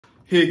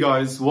Hey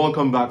guys,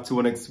 welcome back to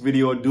our next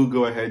video. Do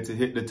go ahead to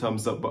hit the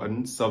thumbs up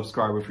button,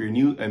 subscribe if you're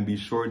new, and be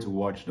sure to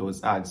watch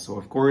those ads. So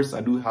of course,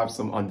 I do have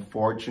some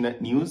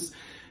unfortunate news,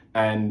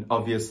 and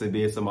obviously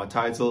based on my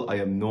title, I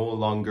am no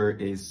longer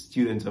a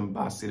student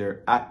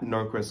ambassador at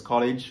Northwest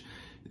College.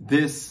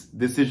 This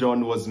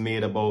decision was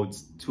made about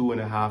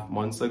 2.5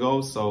 months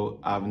ago, so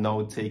I've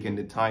now taken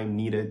the time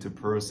needed to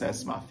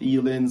process my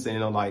feelings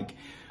and like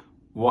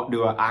what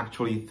do I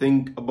actually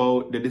think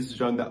about the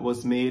decision that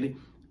was made,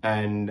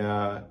 and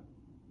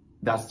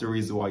that's the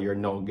reason why you're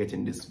now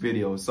getting this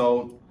video.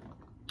 So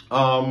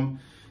to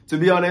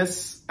be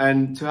honest,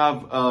 and to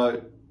have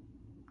a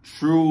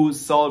true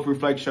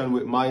self-reflection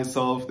with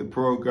myself, the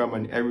program,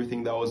 and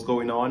everything that was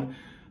going on,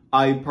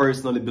 I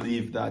personally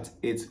believe that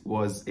it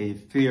was a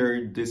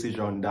fair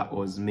decision that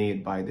was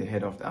made by the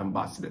head of the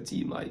ambassador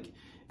team. Like,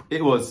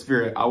 it was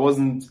fair. I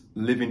wasn't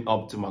living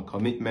up to my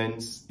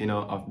commitments,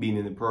 of being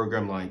in the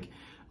program. Like,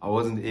 I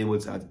wasn't able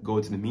to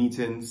go to the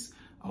meetings.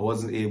 I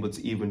wasn't able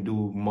to even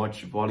do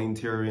much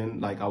volunteering.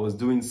 Like, I was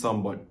doing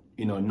some, but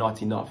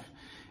not enough.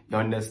 You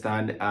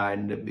understand?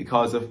 And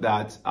because of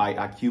that, I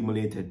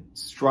accumulated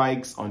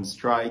strikes on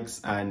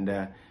strikes,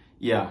 and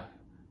yeah,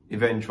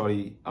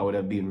 eventually I would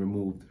have been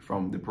removed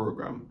from the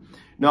program.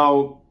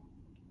 Now,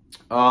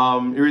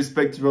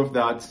 irrespective of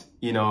that,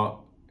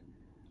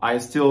 I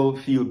still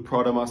feel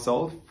proud of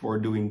myself for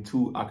doing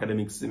 2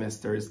 academic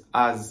semesters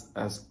as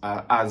a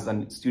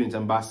student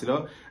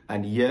ambassador.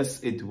 And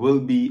yes, it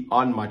will be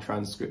on my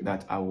transcript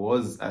that I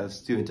was a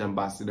student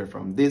ambassador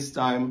from this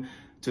time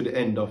to the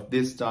end of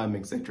this time,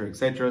 etc.,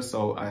 etc.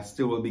 So I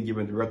still will be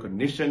given the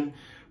recognition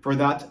for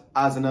that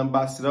as an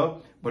ambassador,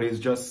 but it's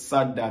just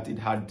sad that it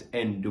had to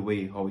end the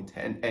way how it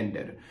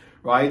ended.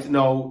 Right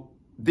now,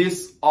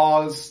 this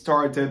all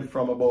started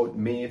from about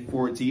May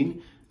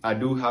 14. I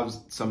do have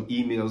some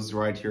emails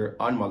right here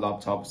on my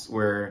laptops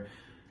where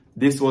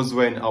this was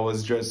when I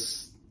was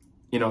just,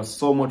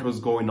 so much was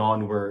going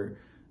on where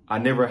I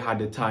never had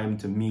the time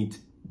to meet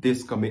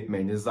this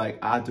commitment. It's like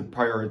I had to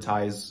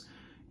prioritize,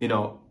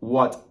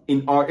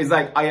 it's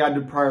like I had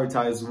to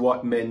prioritize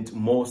what meant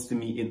most to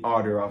me in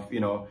order of,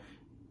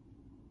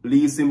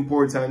 least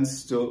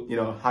importance to,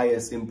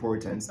 highest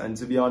importance. And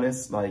to be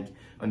honest, like,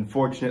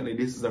 unfortunately,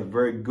 this is a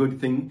very good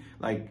thing.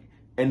 Like,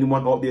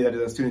 anyone out there that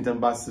is a student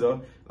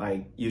ambassador,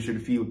 like, you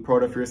should feel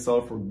proud of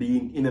yourself for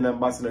being in an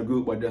ambassador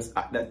group, but just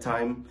at that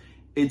time,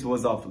 it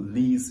was of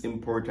least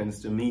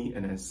importance to me,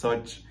 and as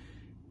such,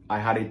 I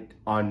had it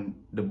on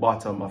the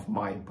bottom of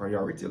my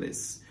priority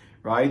list.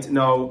 Right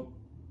now,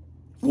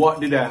 what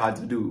did I have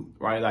to do?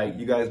 Right, like,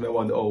 you guys may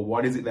wonder, oh,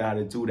 what is it that I had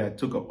to do that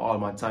took up all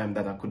my time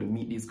that I couldn't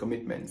meet these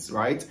commitments?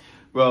 Right,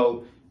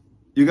 well,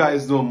 you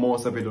guys know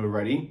most of it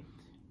already.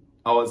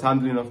 I was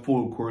handling a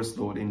full course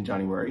load in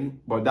January,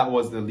 but that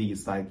was the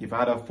least. Like, if I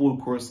had a full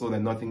course load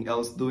and nothing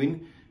else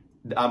doing,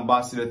 the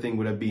ambassador thing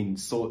would have been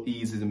so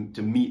easy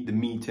to meet the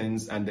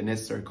meetings and the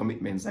necessary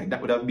commitments. Like,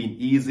 that would have been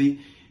easy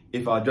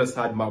if I just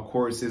had my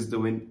courses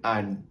doing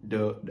and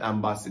the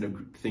ambassador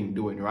thing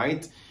doing,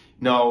 right?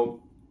 Now,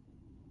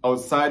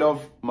 outside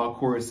of my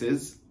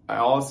courses, I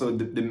also,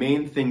 the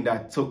main thing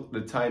that took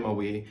the time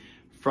away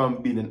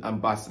from being an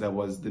ambassador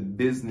was the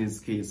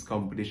business case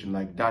competition.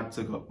 Like, that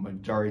took up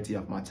majority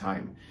of my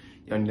time.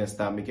 You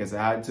understand? Because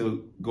I had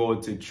to go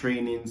to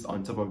trainings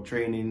on top of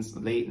trainings,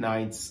 late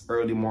nights,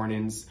 early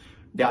mornings.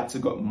 That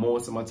took up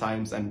most of my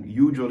times. And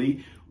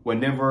usually,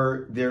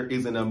 whenever there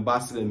is an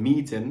ambassador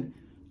meeting,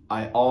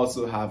 I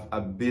also have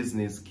a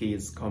business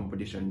case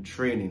competition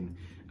training.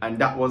 And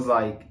that was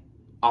like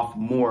of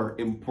more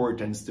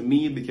importance to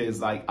me because,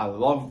 like, I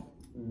love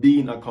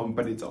being a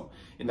competitor,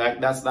 and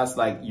like that's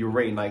like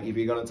Uhraine. Like, if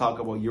you're gonna talk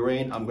about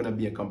Uhraine, I'm gonna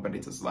be a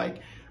competitor. So,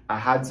 like, I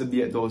had to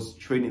be at those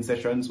training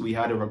sessions. We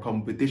had a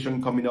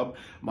competition coming up.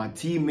 My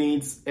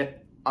teammates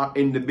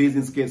in the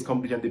business case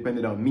competition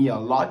depended on me a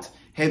lot,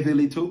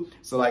 heavily too.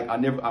 So, like,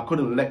 I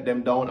couldn't let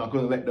them down. I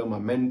couldn't let down my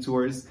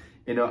mentors,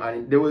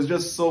 and there was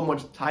just so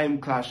much time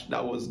clash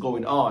that was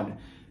going on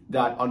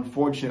that,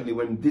 unfortunately,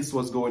 when this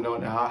was going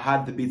on, I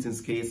had the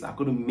business case. I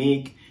couldn't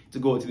make to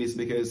go to this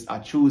because I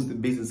chose the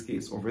business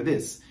case over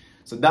this.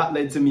 So that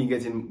led to me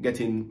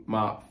getting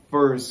my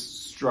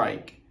first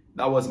strike.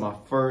 That was my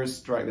first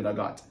strike that I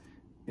got,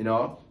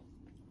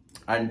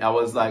 and I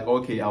was like,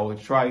 okay, I will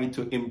try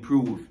to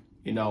improve,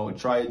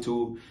 try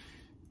to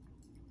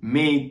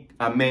make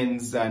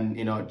amends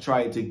and,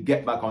 try to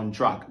get back on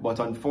track. But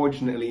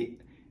unfortunately,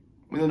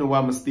 I don't know why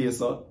I'm a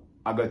spacer.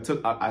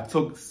 I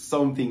took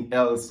something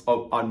else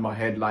up on my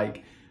head.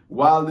 Like,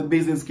 while the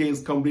business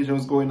case competition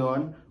was going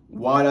on,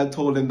 while I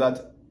told them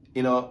that,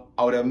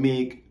 I would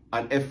make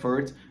an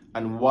effort,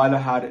 and while I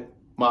had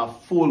my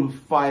full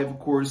 5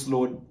 course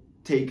load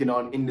taken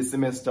on in the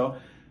semester,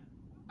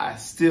 I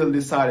still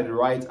decided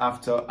right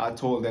after I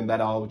told them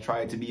that I'll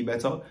try to be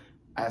better,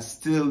 I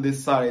still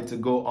decided to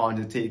go on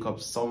to take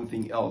up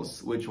something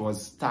else, which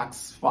was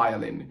tax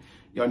filing.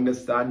 You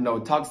understand? Now,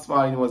 tax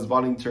filing was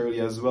voluntarily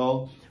as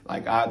well.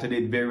 Like, I had to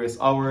do various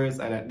hours,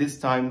 and at this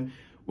time,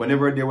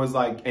 whenever there was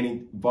like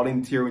any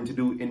volunteering to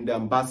do in the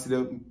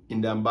ambassador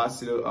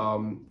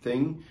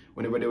thing,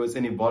 whenever there was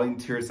any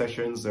volunteer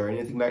sessions or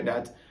anything like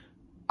that,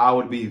 I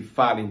would be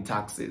filing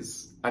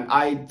taxes. And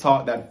I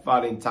thought that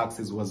filing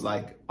taxes was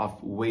like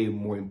of way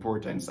more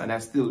importance, and I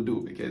still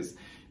do, because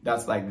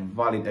that's like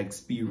valid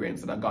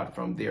experience that I got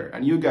from there.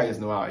 And you guys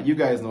know how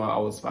I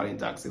was filing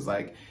taxes.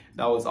 Like,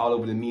 that was all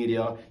over the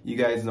media. You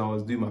guys know I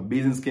was doing my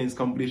business case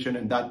competition,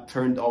 and that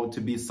turned out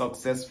to be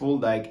successful.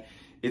 Like,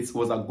 it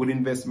was a good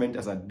investment,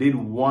 as I did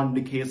won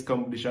the case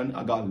competition.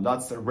 I got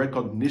lots of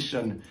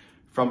recognition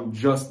from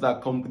just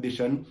that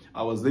competition.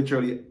 I was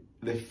literally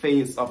the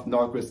face of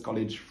Northwest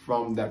College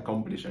from that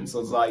competition. So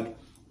it's like,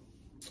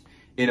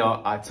 you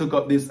know, I took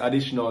up this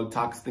additional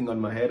tax thing on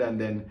my head, and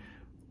then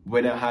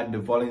when I had the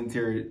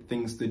volunteer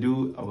things to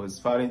do, I was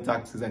filing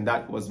taxes, and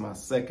that was my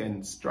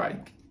second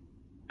strike.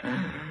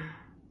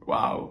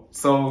 Wow.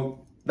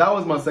 So that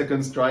was my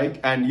second strike,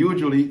 and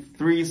usually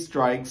 3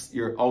 strikes,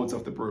 you're out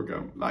of the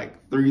program.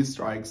 Like 3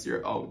 strikes,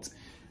 you're out.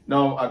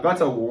 Now, I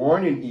got a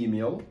warning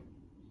email.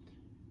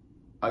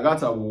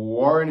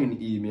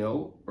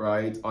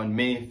 Right, on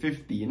May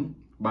 15.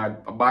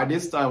 But by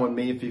this time on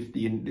May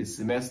 15, the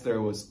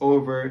semester was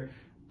over,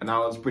 and I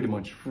was pretty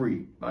much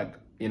free. Like,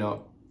 you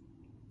know,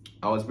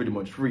 I was pretty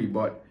much free,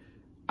 but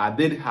I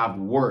did have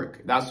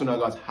work. That's when I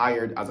got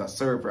hired as a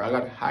server. I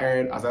got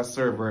hired as a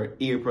server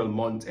April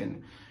month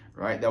end,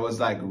 right? That was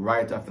like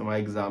right after my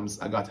exams.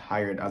 I got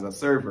hired as a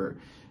server.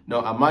 Now,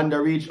 Amanda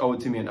reached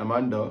out to me, and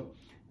Amanda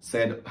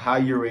said,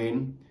 "Hi,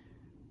 Uhraine.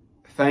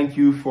 Thank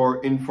you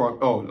for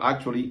Oh,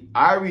 actually,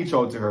 I reached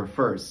out to her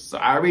first. So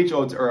I reached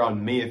out to her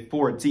on May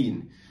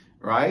 14,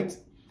 right?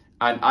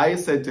 And I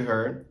said to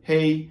her,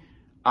 hey,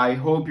 I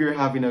hope you're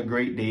having a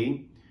great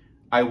day.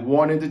 I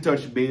wanted to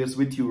touch base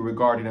with you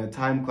regarding a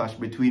time clash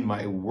between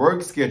my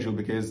work schedule,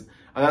 because,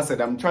 as I said,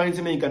 I'm trying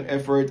to make an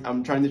effort.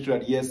 I'm trying to show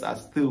that, yes, I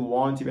still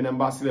want to be an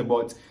ambassador,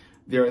 but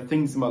there are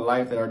things in my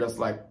life that are just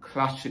like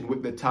clashing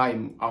with the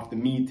time of the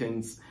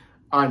meetings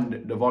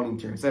and the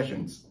volunteer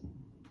sessions.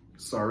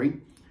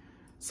 Sorry.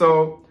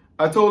 So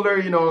I told her,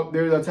 you know,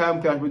 there's a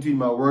time clash between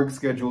my work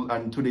schedule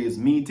and today's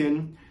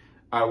meeting.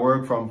 I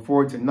work from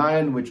 4 to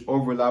 9, which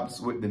overlaps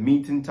with the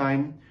meeting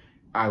time.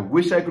 I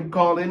wish I could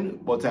call in,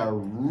 but I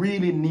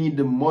really need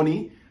the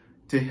money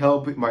to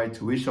help with my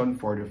tuition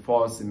for the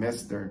fall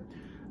semester.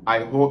 I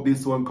hope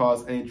this won't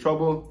cause any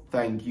trouble.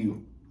 Thank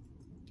you.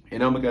 You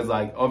know, because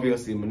like,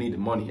 obviously I need the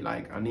money.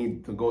 Like, I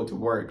need to go to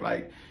work.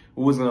 Like,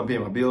 who's gonna pay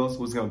my bills?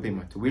 Who's gonna pay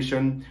my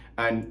tuition?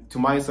 And to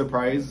my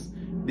surprise,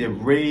 they've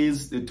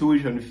raised the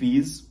tuition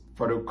fees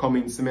for the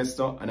coming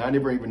semester, and I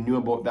never even knew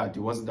about that.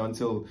 It wasn't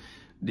until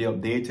they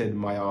updated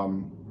my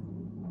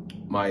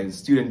my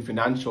student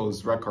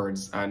financials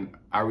records, and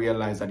I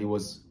realized that it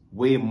was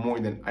way more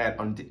than I had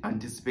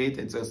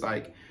anticipated. So it's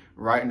like,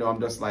 right now I'm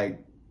just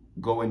like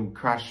going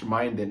crash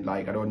minded,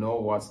 like I don't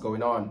know what's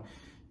going on,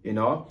 you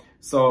know.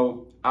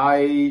 So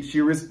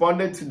she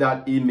responded to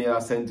that email I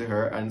sent to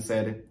her and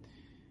said,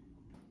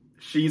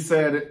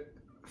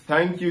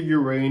 thank you,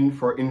 Uhraine,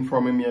 for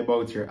informing me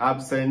about your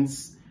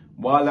absence.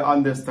 While I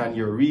understand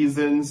your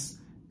reasons,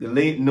 the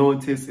late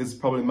notice is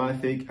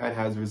problematic and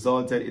has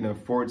resulted in a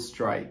 4th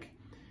strike.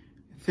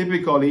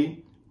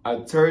 Typically, a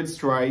 3rd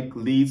strike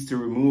leads to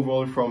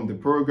removal from the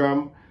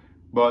program,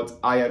 but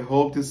I had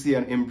hoped to see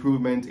an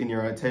improvement in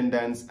your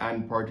attendance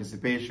and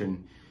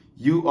participation.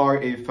 You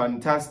are a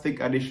fantastic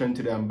addition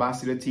to the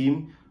ambassador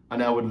team,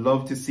 and I would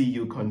love to see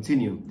you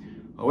continue.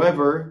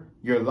 However,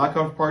 your lack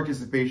of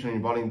participation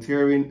in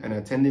volunteering and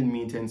attending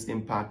meetings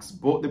impacts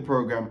both the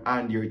program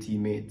and your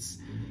teammates.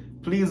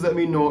 Please let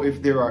me know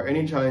if there are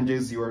any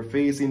challenges you are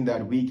facing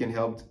that we can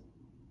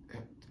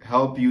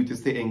help you to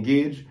stay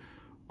engaged,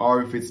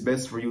 or if it's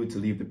best for you to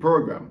leave the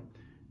program.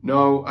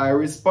 Now, I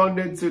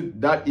responded to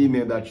that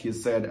email that she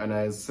said, and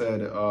I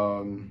said,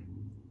 hold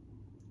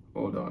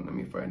on, let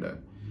me find that.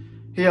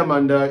 Hey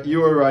Amanda,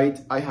 you are right.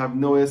 I have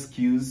no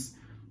excuse.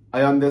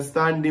 I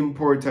understand the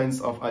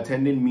importance of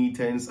attending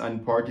meetings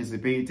and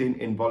participating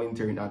in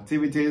volunteering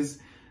activities,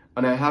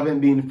 and I haven't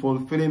been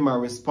fulfilling my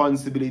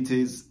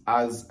responsibilities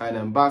as an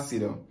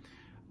ambassador.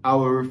 I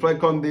will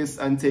reflect on this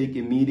and take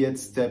immediate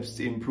steps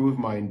to improve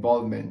my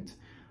involvement.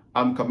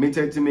 I'm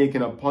committed to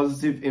making a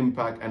positive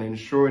impact and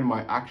ensuring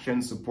my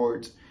actions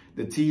support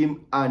the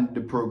team and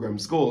the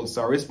program's goals.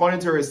 So I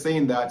responded to her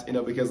saying that, you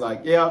know, because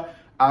like, yeah,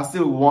 I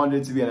still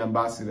wanted to be an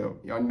ambassador.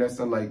 You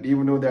understand? Like,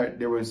 even though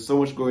there was so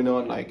much going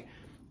on, like,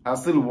 I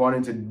still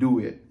wanted to do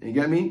it. You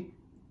get me?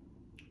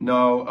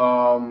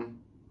 Now,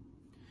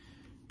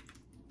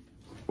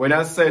 when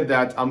I said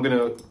that I'm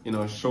gonna, you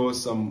know, show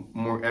some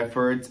more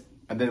effort,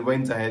 and then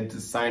went ahead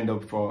to sign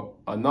up for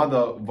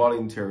another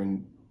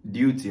volunteering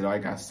duty.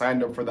 Like, I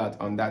signed up for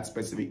that on that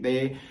specific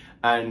day,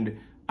 and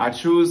I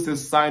choose to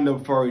sign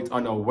up for it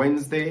on a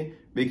Wednesday,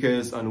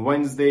 because on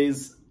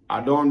Wednesdays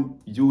I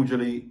don't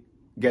usually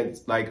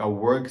get like a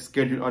work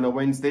schedule on a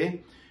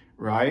Wednesday,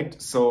 right?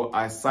 So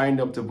I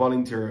signed up to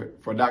volunteer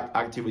for that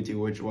activity,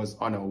 which was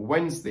on a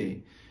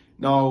Wednesday.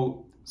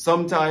 Now,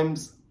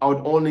 sometimes I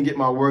would only get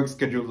my work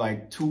schedule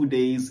like 2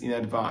 days in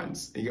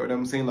advance. You get what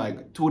I'm saying?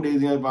 Like 2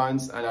 days in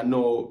advance, and I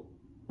know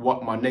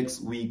what my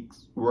next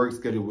week's work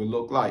schedule will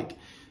look like.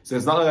 So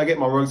it's not like I get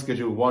my work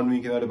schedule 1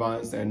 week in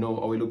advance and I know,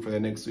 oh, we look for the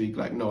next week.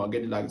 Like, no, I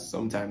get it like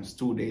sometimes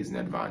 2 days in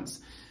advance.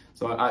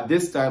 So at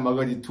this time, I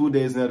got it 2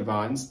 days in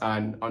advance,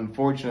 and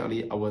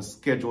unfortunately, I was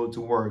scheduled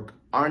to work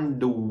on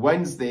the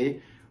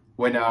Wednesday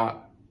when I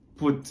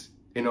put,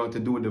 to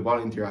do the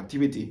volunteer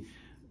activity.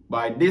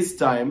 By this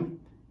time,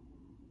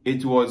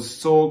 it was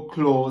so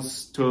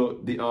close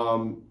to the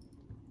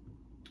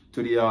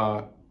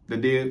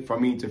day for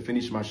me to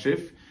finish my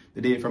shift,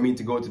 the day for me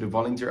to go to the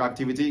volunteer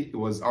activity. It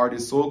was already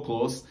so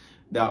close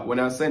that when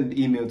I sent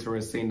the email to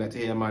her saying that,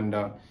 hey,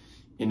 Amanda,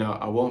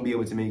 I won't be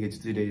able to make it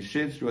to today's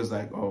shift, she was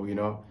like, oh,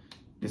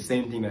 the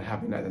same thing that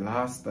happened at the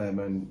last time,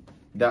 and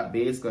that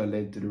basically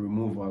led to the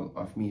removal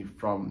of me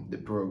from the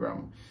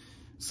program.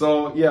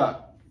 So yeah,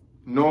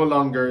 no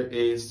longer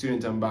a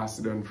student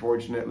ambassador,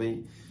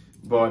 unfortunately,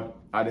 but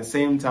at the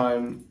same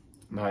time,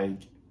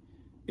 like,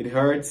 it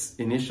hurts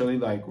initially,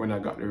 like when I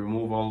got the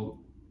removal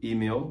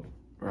email,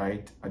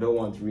 right? I don't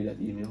want to read that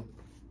email.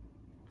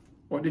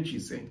 What did she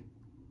say?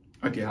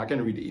 Okay, I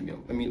can read the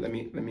email. Let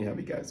me have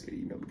you guys read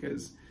the email,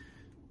 because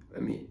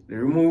the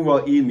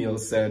removal email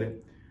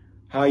said,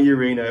 "Hi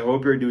Uhraine, I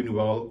hope you're doing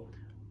well.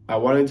 I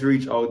wanted to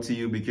reach out to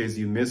you because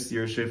you missed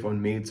your shift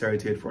on May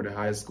 30th for the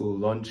high school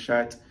lunch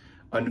chat.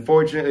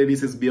 Unfortunately,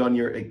 this is beyond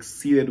your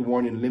exceeded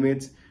warning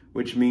limit,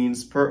 which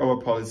means per our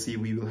policy,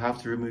 we will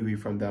have to remove you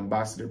from the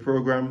ambassador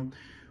program.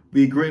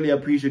 We greatly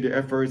appreciate your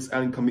efforts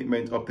and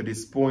commitment up to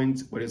this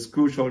point, but it's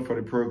crucial for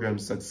the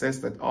program's success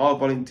that all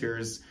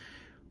volunteers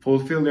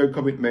fulfill their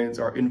commitments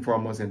or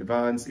inform us in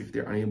advance if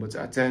they're unable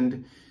to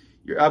attend.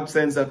 Your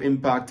absence have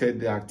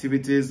impacted the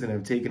activities and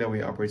have taken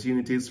away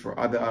opportunities for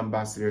other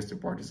ambassadors to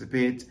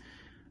participate.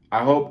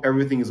 I hope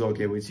everything is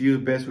okay with you.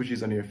 Best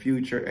wishes on your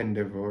future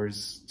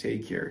endeavors.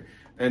 Take care."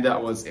 And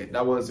that was it.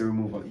 That was the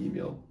removal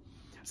email.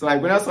 So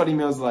like when I saw the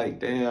email, I was like,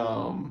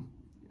 damn,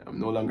 I'm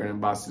no longer an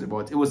ambassador,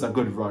 but it was a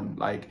good run.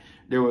 Like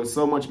there were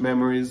so much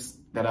memories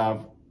that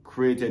I've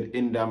created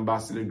in the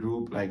ambassador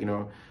group. Like,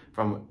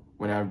 from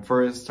when I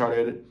first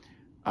started,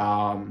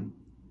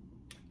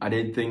 I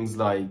did things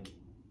like,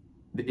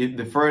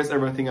 the first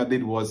ever thing I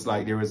did was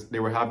like, they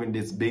were having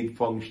this big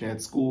function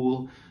at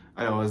school,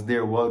 and I was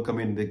there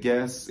welcoming the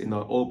guests in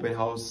an open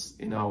house.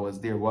 I was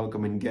there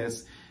welcoming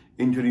guests,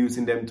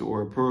 introducing them to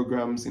our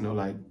programs,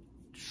 like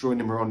showing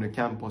them around the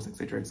campus,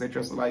 etc.,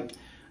 etc. So like,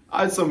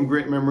 I had some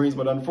great memories,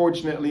 but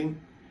unfortunately,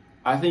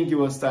 I think it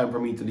was time for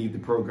me to leave the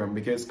program,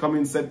 because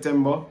coming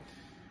September,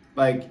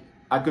 like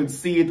I could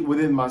see it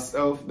within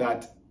myself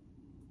that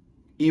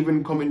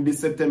even coming this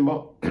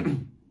September,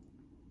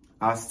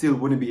 I still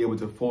wouldn't be able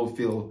to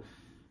fulfill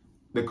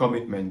the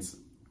commitments,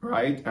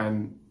 right?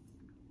 And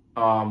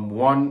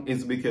one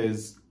is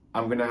because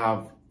I'm gonna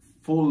have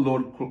full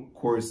load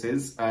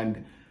courses,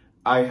 and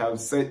I have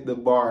set the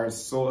bar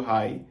so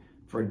high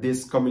for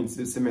this coming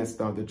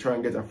semester to try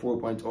and get a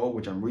 4.0,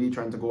 which I'm really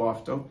trying to go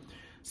after.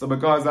 So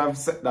because I've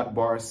set that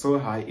bar so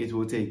high, it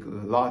will take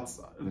lots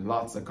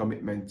of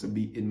commitment to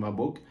be in my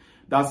book.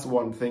 That's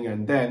one thing.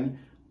 And then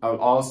I'll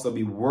also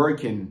be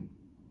working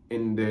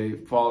in the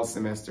fall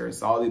semester,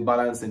 so I'll be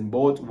balancing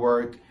both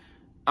work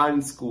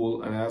and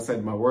school. And as I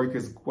said, my work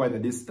is quite a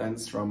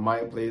distance from my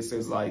place, so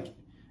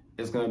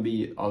it's gonna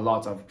be a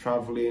lot of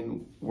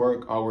traveling,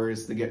 work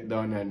hours to get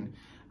done, and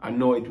I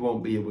know it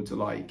won't be able to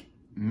like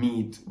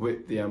meet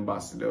with the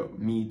ambassador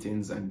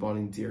meetings and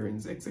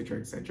volunteerings, etc.,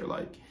 etc.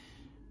 Like,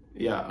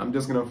 yeah, I'm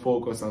just gonna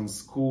focus on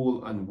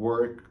school and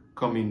work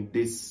coming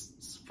this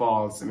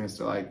fall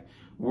semester, like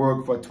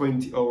work for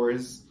 20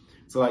 hours.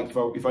 So like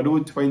if I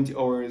do 20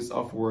 hours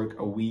of work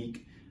a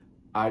week,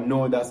 I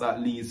know that's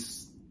at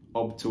least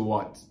up to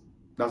what?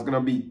 That's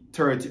gonna be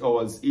 30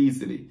 hours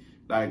easily.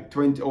 Like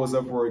 20 hours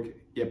of work,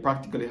 you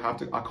practically have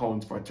to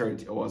account for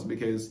 30 hours,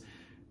 because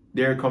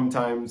there come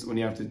times when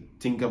you have to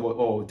think about,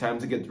 oh, time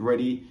to get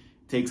ready,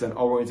 takes an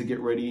hour to get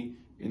ready,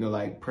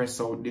 like press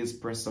out this,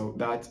 press out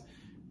that,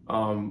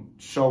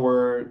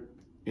 shower,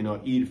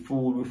 eat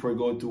food before you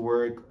go to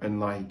work, and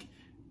like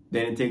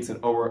then it takes an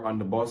hour on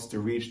the bus to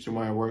reach to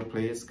my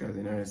workplace, because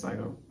it's like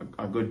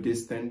a good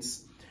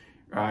distance,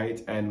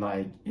 right? And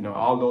like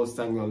all those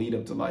things will lead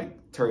up to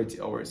like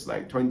 30 hours,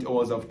 like 20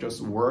 hours of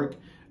just work,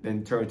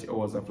 then 30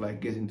 hours of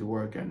like getting to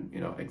work, and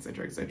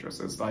etc., etc.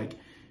 So it's like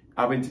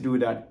having to do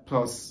that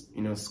plus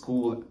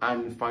school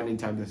and finding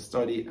time to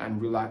study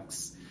and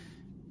relax,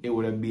 it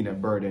would have been a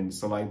burden.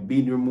 So like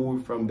being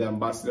removed from the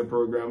ambassador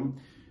program,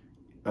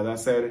 as I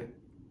said,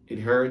 it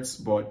hurts,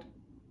 but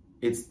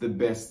it's the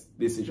best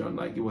decision.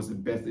 Like it was the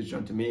best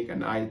decision to make,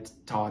 and I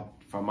thought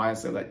for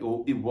myself like,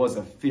 oh, it was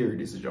a fair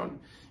decision,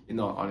 in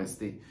all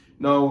honesty.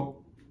 Now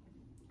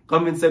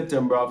coming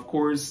September, of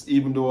course,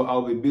 even though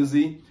I'll be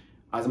busy,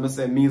 as I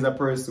said, me as a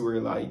person where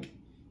like,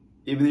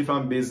 even if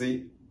I'm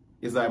busy,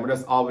 it's like I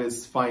just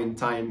always find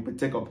time to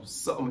take up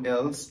something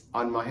else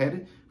on my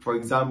head. For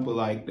example,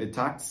 like the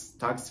tax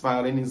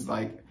filing is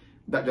like,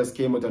 that just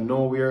came out of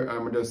nowhere.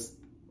 I'm just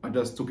I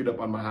just took it up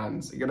on my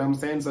hands. You get what I'm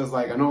saying? So it's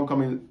like, I know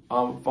coming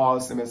fall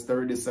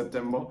semester this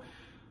September,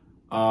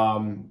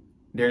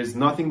 there's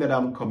nothing that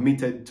I'm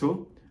committed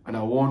to, and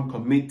I won't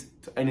commit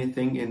to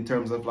anything in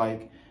terms of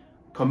like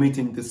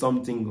committing to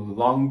something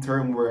long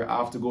term where I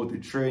have to go to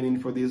training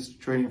for this,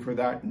 training for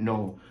that.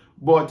 No.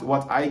 But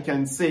what I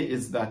can say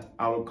is that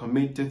I will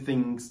commit to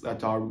things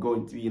that are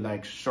going to be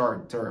like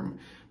short term,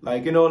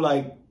 like, you know,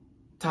 like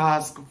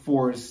task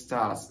force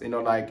tasks, you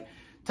know, like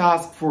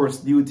task force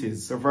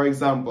duties. So for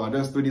example, I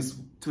just do this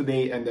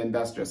today and then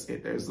that's just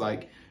it. There's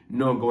like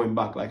no going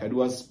back. Like I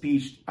do a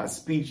speech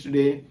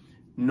today,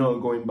 no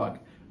going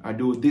back. I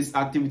do this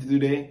activity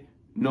today,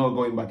 no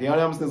going back. You know what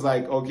I'm saying? It's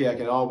like, okay, I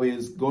can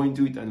always go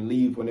into it and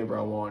leave whenever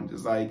I want.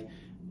 It's like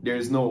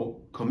there's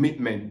no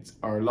commitment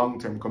or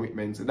long-term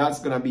commitment. So that's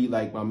gonna be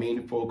like my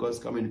main focus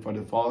coming for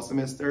the fall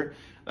semester.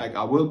 Like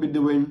I will be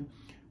doing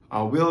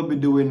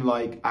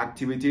like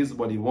activities,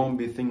 but it won't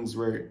be things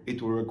where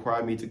it will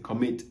require me to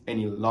commit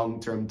any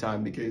long-term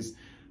time, because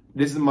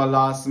this is my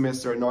last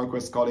semester at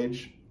Northwest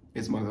College.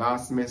 It's my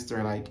last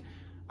semester. Like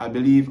I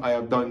believe I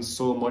have done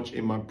so much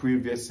in my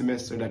previous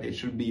semester that it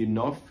should be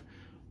enough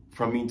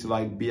for me to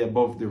like be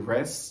above the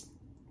rest,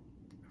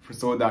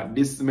 so that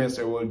this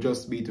semester will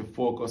just be to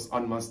focus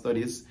on my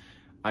studies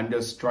and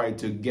just try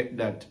to get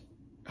that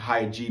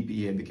high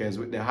GPA, because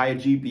with the high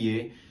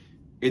GPA,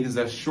 it is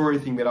a sure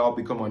thing that I'll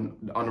become on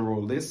the honor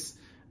roll list.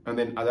 And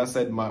then, as I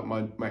said,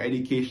 my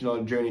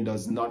educational journey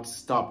does not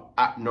stop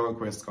at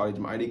Northwest College.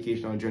 My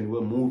educational journey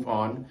will move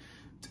on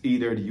to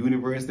either the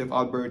University of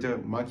Alberta,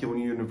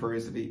 Macquarie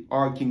University,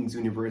 or King's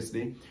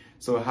University.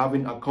 So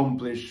having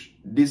accomplished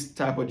this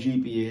type of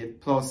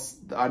GPA plus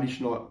the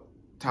additional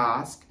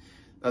task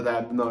that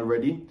I've done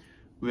already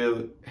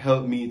will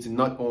help me to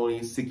not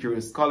only secure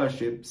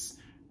scholarships,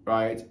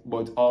 right,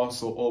 but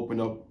also open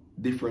up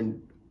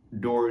different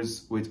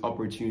doors with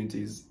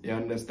opportunities. You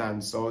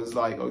understand? So it's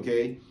like,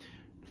 okay,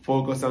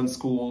 focus on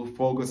school,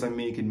 focus on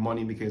making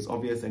money, because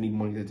obviously I need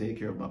money to take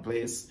care of my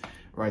place,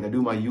 right? I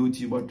do my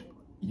YouTube, but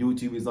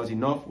YouTube is not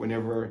enough.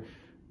 Whenever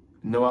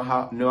now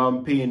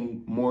I'm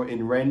paying more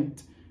in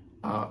rent.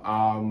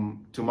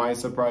 To my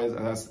surprise,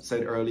 as I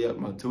said earlier,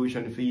 my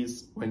tuition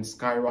fees went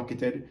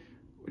skyrocketed,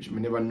 which I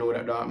never know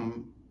that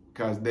happened,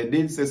 because they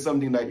did say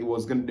something like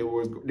they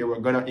were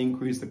gonna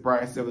increase the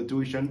price of the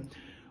tuition,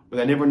 but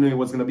I never knew it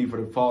was gonna be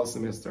for the fall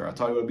semester. I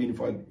thought it would be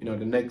for, you know,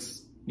 the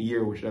next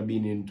year, which would have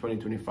been in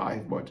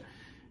 2025, but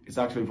it's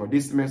actually for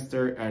this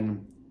semester.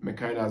 And me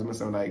kind of, as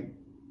myself, like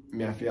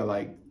me, I feel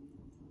like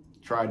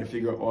try to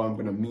figure out how I'm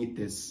gonna meet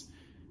this,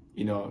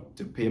 you know,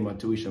 to pay my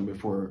tuition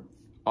before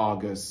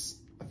August.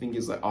 I think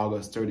it's like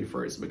August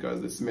 31st,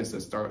 because the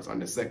semester starts on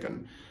the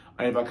 2nd.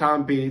 And if I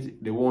can't pay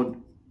it, they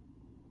would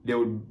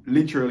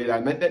literally,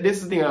 like, this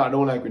is the thing I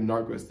don't like with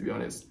Northwest, to be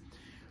honest.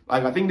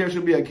 Like, I think there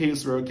should be a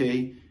case where,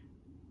 okay,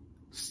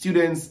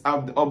 students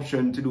have the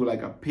option to do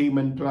like a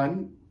payment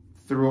plan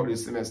throughout the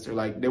semester.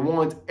 Like they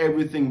want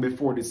everything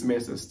before the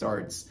semester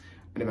starts.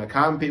 And if I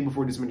can't pay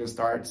before the semester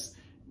starts,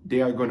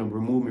 they are going to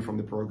remove me from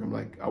the program.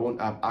 Like I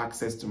won't have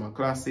access to my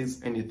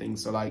classes, anything.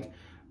 So like,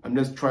 I'm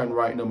just trying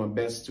right now my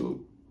best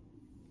to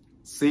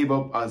save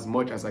up as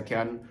much as I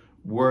can,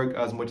 work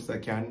as much as I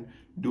can,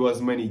 do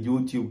as many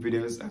YouTube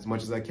videos as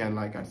much as I can.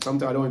 Like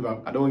sometimes I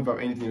don't even have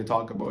anything to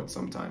talk about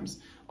sometimes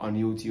on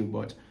YouTube,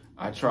 but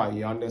I try,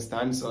 you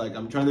understand? So like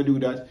I'm trying to do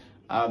that.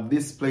 I have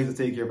this place to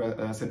take care of,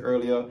 as I said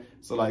earlier.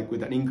 So like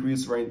with an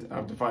increased rent, I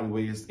have to find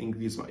ways to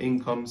increase my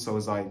income. So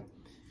it's like,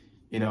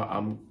 you know,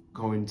 I'm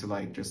going to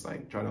like just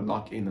like try to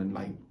lock in and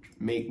like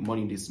make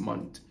money this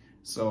month.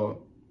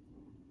 So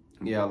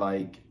yeah,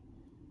 like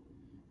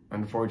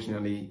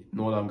unfortunately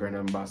no longer an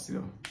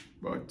ambassador,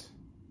 but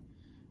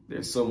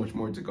there's so much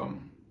more to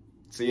come.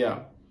 So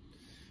yeah,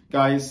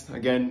 guys,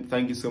 again,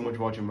 thank you so much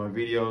for watching my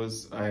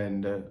videos,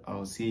 and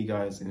I'll see you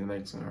guys in the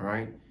next one. All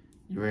right,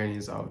 Uhraine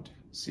is out.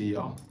 See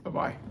y'all. Bye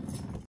bye.